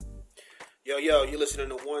Yo, you're listening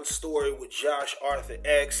to One Story with Josh Arthur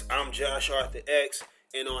X. I'm Josh Arthur X,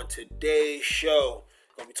 and on today's show,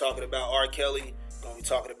 gonna be talking about R. Kelly. Gonna be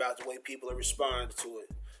talking about the way people are responding to it.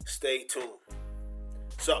 Stay tuned.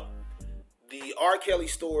 So, the R. Kelly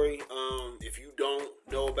story, if you don't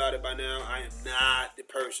know about it by now, I am not the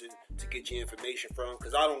person to get your information from,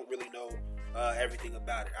 because I don't really know everything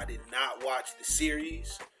about it. I did not watch the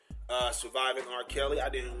series Surviving R. Kelly. I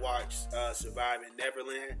didn't watch Surviving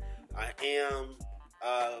Neverland. I am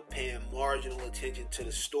paying marginal attention to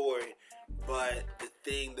the story, but the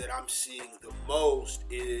thing that I'm seeing the most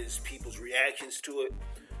is people's reactions to it,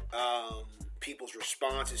 people's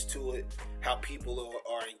responses to it, how people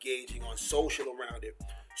are engaging on social around it.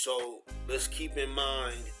 So let's keep in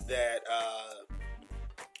mind that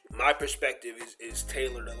my perspective is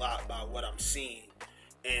tailored a lot by what I'm seeing,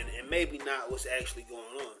 and maybe not what's actually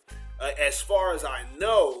going on. As far as I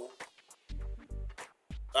know,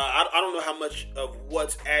 I don't know how much of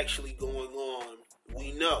what's actually going on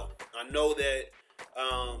we know. I know that,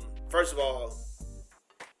 first of all,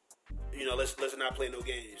 let's not play no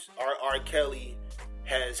games. R. Kelly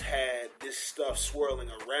has had this stuff swirling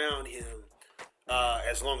around him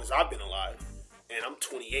as long as I've been alive, and I'm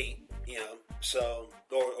 28. So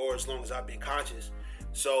or as long as I've been conscious.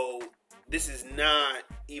 So this is not,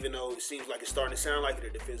 even though it seems like it's starting to sound like it, a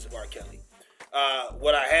defense of R. Kelly.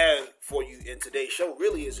 What I have for you in today's show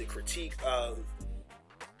really is a critique of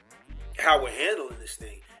how we're handling this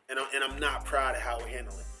thing, and I'm not proud of how we're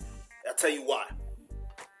handling it. I'll tell you why.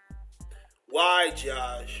 Why,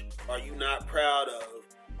 Josh, are you not proud of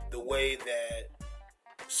the way that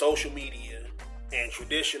social media and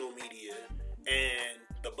traditional media and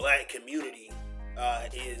the black community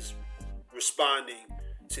is responding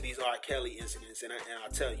to these R. Kelly incidents? And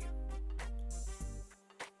I'll tell you.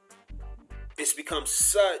 It's become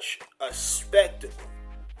such a spectacle.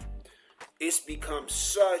 It's become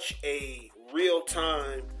such a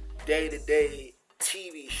real-time, day-to-day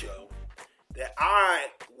TV show that I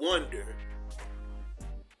wonder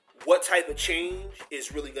what type of change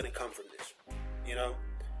is really going to come from this.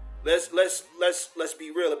 Let's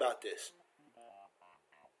be real about this.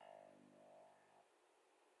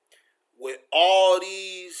 With all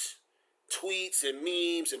these tweets and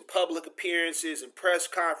memes and public appearances and press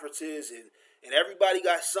conferences and everybody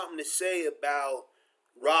got something to say about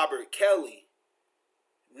Robert Kelly,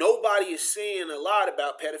 nobody is saying a lot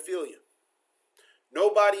about pedophilia.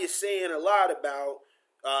 Nobody is saying a lot about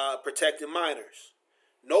protecting minors.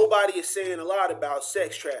 Nobody is saying a lot about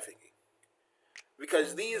sex trafficking.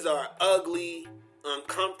 Because these are ugly,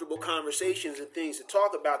 uncomfortable conversations and things to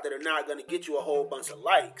talk about that are not going to get you a whole bunch of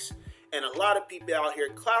likes. And a lot of people out here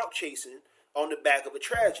clout chasing on the back of a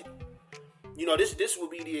tragedy. This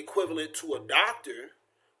would be the equivalent to a doctor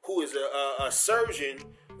who is a surgeon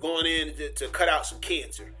going in to cut out some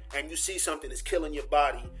cancer, and you see something that's killing your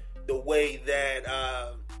body the way that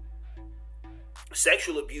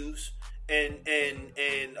sexual abuse and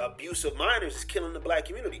abuse of minors is killing the black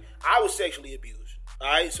community. I was sexually abused. All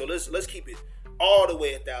right, so let's keep it all the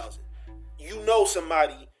way 1,000. You know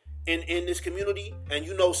somebody in this community, and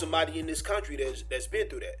you know somebody in this country that's been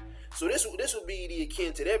through that. So this would be the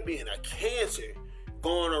akin to there being a cancer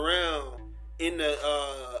going around in the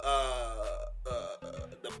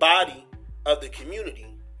body of the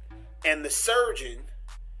community, and the surgeon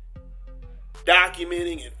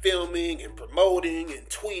documenting and filming and promoting and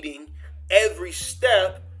tweeting every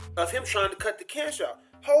step of him trying to cut the cancer out.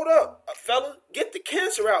 Hold up, fella, get the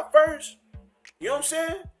cancer out first. You know what I'm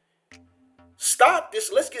saying? Stop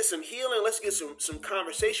this. Let's get some healing. Let's get some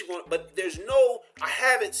conversation going. But I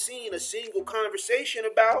haven't seen a single conversation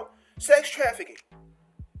about sex trafficking.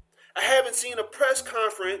 I haven't seen a press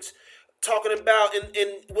conference talking about, and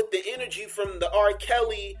with the energy from the R.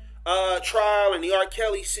 Kelly trial and the R.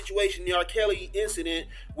 Kelly situation, the R. Kelly incident,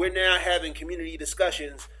 we're now having community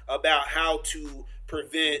discussions about how to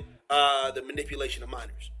prevent the manipulation of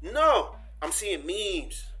minors. No, I'm seeing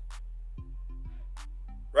memes,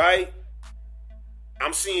 right?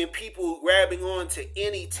 I'm seeing people grabbing on to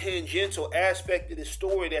any tangential aspect of the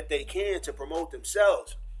story that they can to promote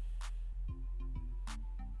themselves.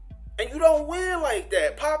 And you don't win like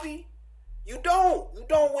that, Poppy. You don't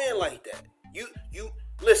win like that. You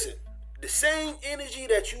listen, the same energy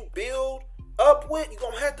that you build up with, you're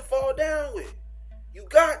going to have to fall down with. You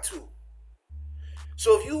got to.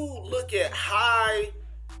 So if you look at high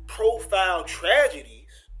profile tragedies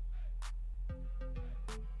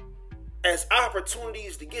as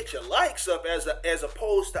opportunities to get your likes up, as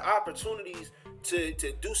opposed to opportunities to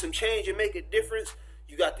do some change and make a difference,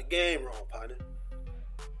 you got the game wrong, partner.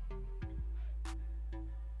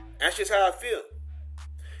 That's just how I feel.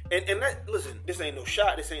 And that, listen, this ain't no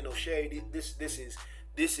shot. This ain't no shade. This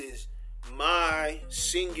is my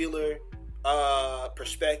singular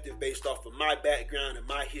perspective based off of my background and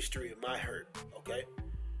my history and my hurt. Okay,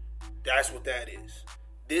 that's what that is.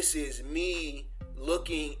 This is me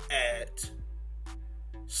looking at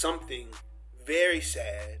something very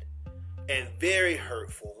sad and very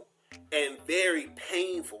hurtful and very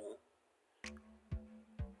painful,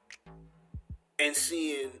 and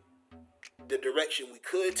seeing the direction we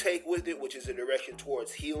could take with it, which is a direction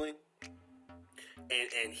towards healing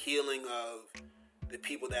and healing of the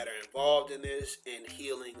people that are involved in this, and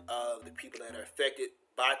healing of the people that are affected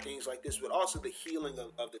by things like this, but also the healing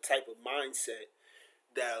of the type of mindset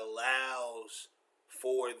that allows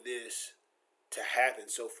for this to happen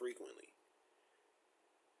so frequently.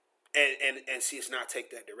 And see us not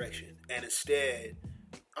take that direction. And instead,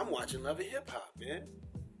 I'm watching Love and Hip Hop, man.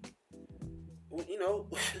 You know,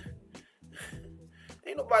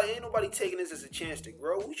 ain't nobody taking this as a chance to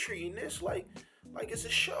grow. We treating this like it's a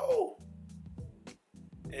show.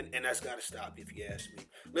 And that's gotta stop, if you ask me.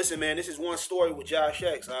 Listen, man, this is One Story with Josh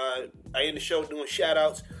X. I end the show doing shout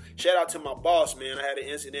outs. Shout out to my boss, man. I had an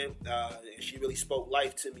incident, and she really spoke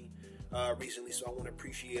life to me recently, so I want to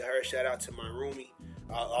appreciate her. Shout out to my roomie,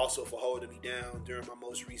 also for holding me down during my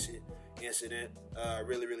most recent incident.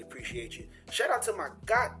 Really, really appreciate you. Shout out to my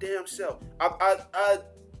goddamn self. I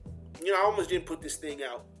almost didn't put this thing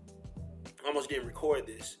out. I almost didn't record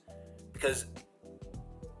this because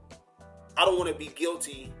I don't want to be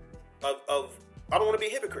guilty of I don't want to be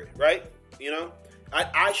a hypocrite, right? You know,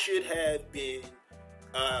 I should have been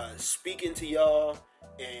speaking to y'all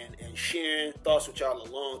and sharing thoughts with y'all a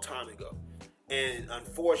long time ago, and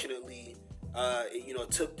unfortunately,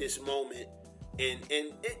 it took this moment, and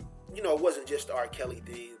it, it wasn't just the R. Kelly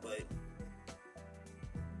thing, but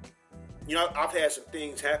I've had some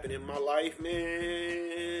things happen in my life,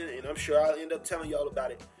 man, and I'm sure I'll end up telling y'all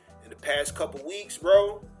about it in the past couple weeks,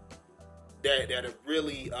 bro. That have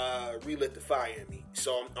really relit the fire in me.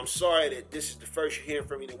 So I'm sorry that this is the first you're hearing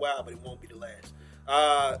from me in a while, but it won't be the last.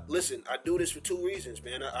 Listen, I do this for two reasons,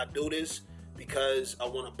 man. I do this because I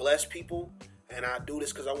want to bless people, and I do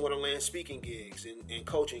this because I want to land speaking gigs and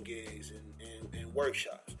coaching gigs and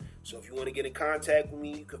workshops. So if you want to get in contact with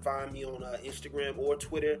me, you can find me on Instagram or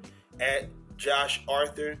Twitter at Josh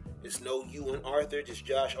Arthur. It's no U in Arthur, just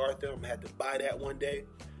Josh Arthur. I'm going to have to buy that one day.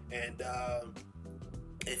 And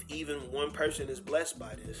if even one person is blessed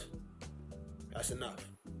by this, that's enough.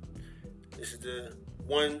 This is the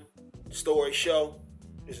One Story Show.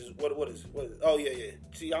 This is what is it? Oh yeah.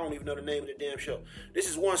 See, I don't even know the name of the damn show. This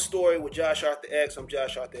is One Story with Josh Arthur X. I'm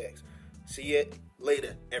Josh Arthur X. See you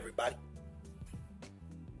later, everybody.